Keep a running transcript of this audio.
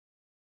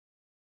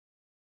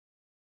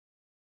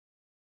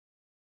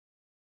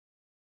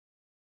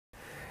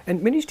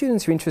And many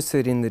students are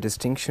interested in the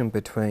distinction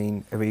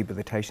between a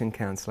rehabilitation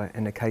counsellor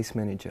and a case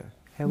manager.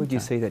 How would you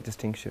see that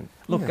distinction?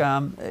 Look,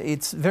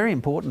 it's a very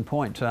important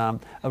point. A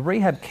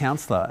rehab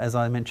counsellor, as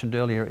I mentioned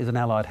earlier, is an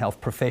allied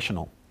health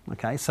professional.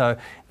 Okay, so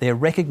they're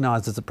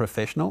recognised as a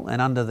professional,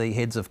 and under the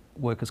heads of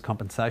workers'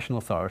 compensation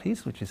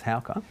authorities, which is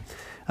HALCA,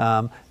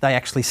 they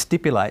actually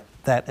stipulate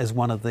that as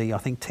one of the, I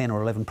think, 10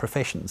 or 11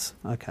 professions,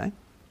 okay,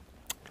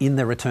 in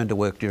the return to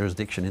work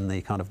jurisdiction, in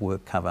the kind of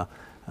work cover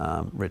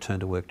return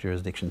to work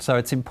jurisdiction. So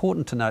it's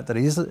important to note that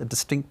it is a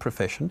distinct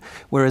profession,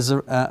 whereas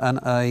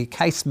a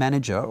case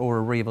manager or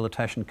a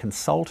rehabilitation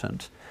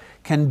consultant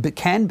can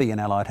be an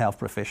allied health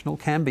professional,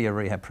 can be a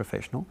rehab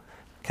professional,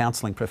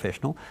 counselling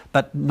professional,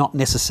 but not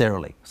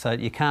necessarily. So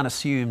you can't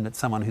assume that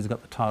someone who's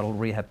got the title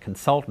rehab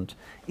consultant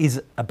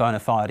is a bona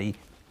fide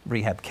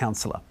rehab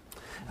counsellor.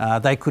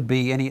 They could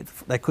be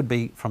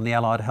from the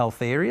allied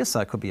health area,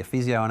 so it could be a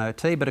physio and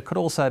OT, but it could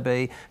also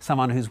be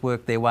someone who's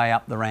worked their way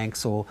up the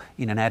ranks or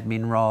in an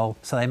admin role,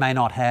 so they may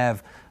not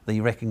have the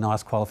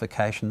recognised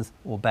qualifications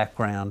or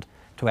background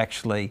to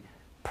actually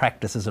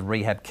practice as a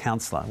rehab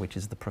counsellor, which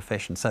is the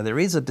profession. So there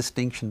is a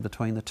distinction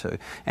between the two.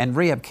 And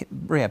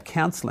rehab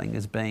counselling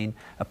has been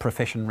a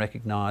profession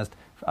recognised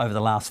over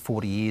the last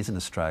 40 years in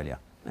Australia,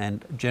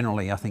 and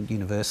generally, I think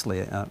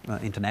universally,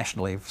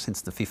 internationally, since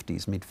the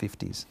 50s,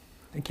 mid-50s.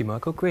 Thank you,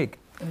 Michael. Greg?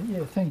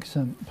 Yeah, thanks,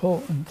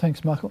 Paul, and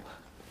thanks, Michael.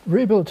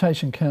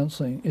 Rehabilitation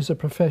counselling is a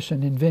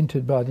profession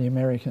invented by the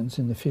Americans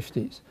in the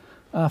 50s.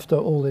 After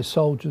all their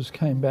soldiers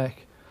came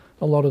back,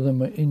 a lot of them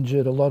were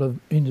injured, a lot of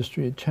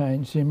industry had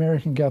changed. The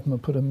American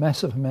government put a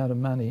massive amount of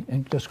money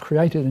and just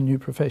created a new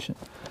profession.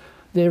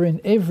 They're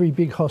in every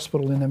big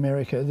hospital in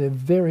America. They're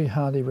very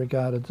highly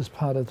regarded as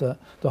part of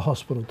the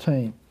hospital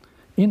team.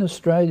 In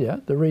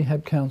Australia, the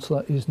rehab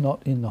counsellor is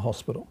not in the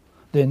hospital.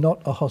 They're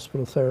not a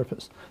hospital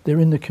therapist. They're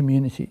in the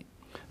community.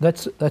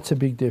 That's a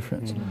big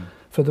difference.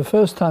 For the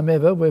first time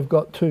ever, we've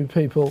got 2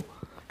 people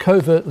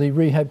covertly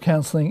rehab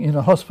counselling in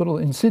a hospital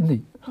in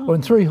Sydney, or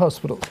in 3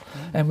 hospitals,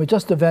 and we're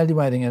just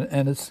evaluating it,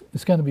 and it's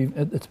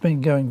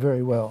been going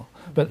very well.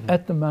 But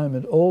at the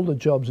moment, all the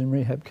jobs in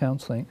rehab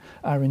counselling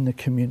are in the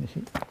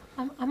community.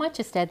 I might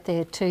just add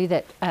there too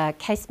that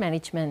case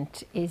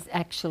management is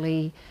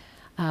actually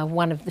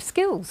one of the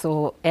skills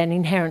or an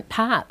inherent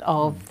part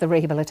of the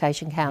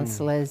rehabilitation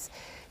counsellor's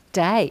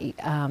day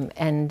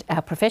and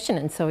our profession,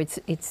 and so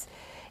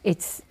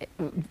it's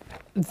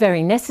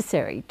very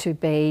necessary to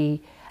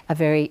be a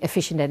very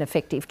efficient and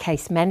effective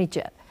case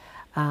manager,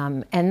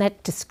 and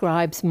that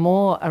describes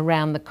more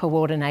around the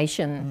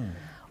coordination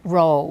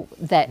role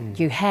that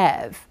you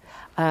have,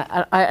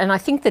 and I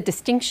think the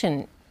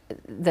distinction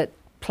that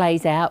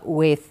plays out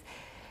with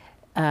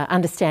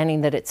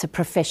understanding that it's a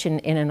profession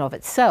in and of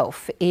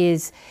itself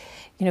is,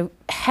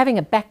 having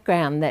a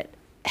background that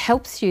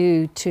helps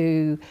you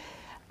to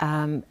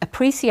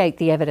appreciate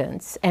the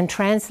evidence and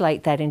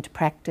translate that into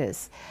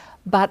practice,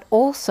 but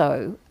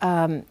also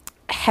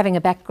having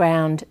a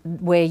background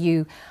where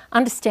you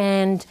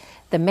understand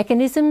the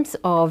mechanisms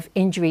of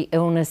injury,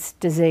 illness,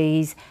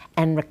 disease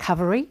and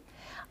recovery,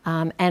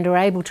 and are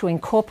able to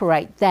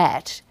incorporate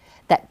that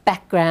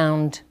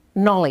background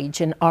knowledge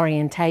and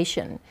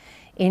orientation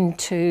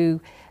into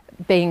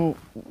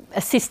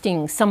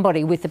assisting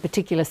somebody with a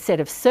particular set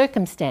of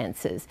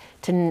circumstances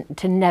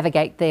to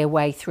navigate their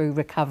way through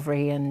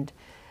recovery and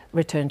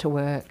return to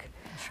work.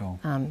 Sure.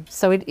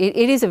 So it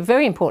is a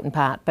very important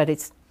part, but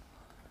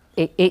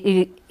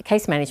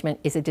case management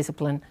is a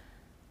discipline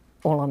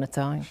all on its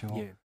own. Sure.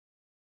 Yeah.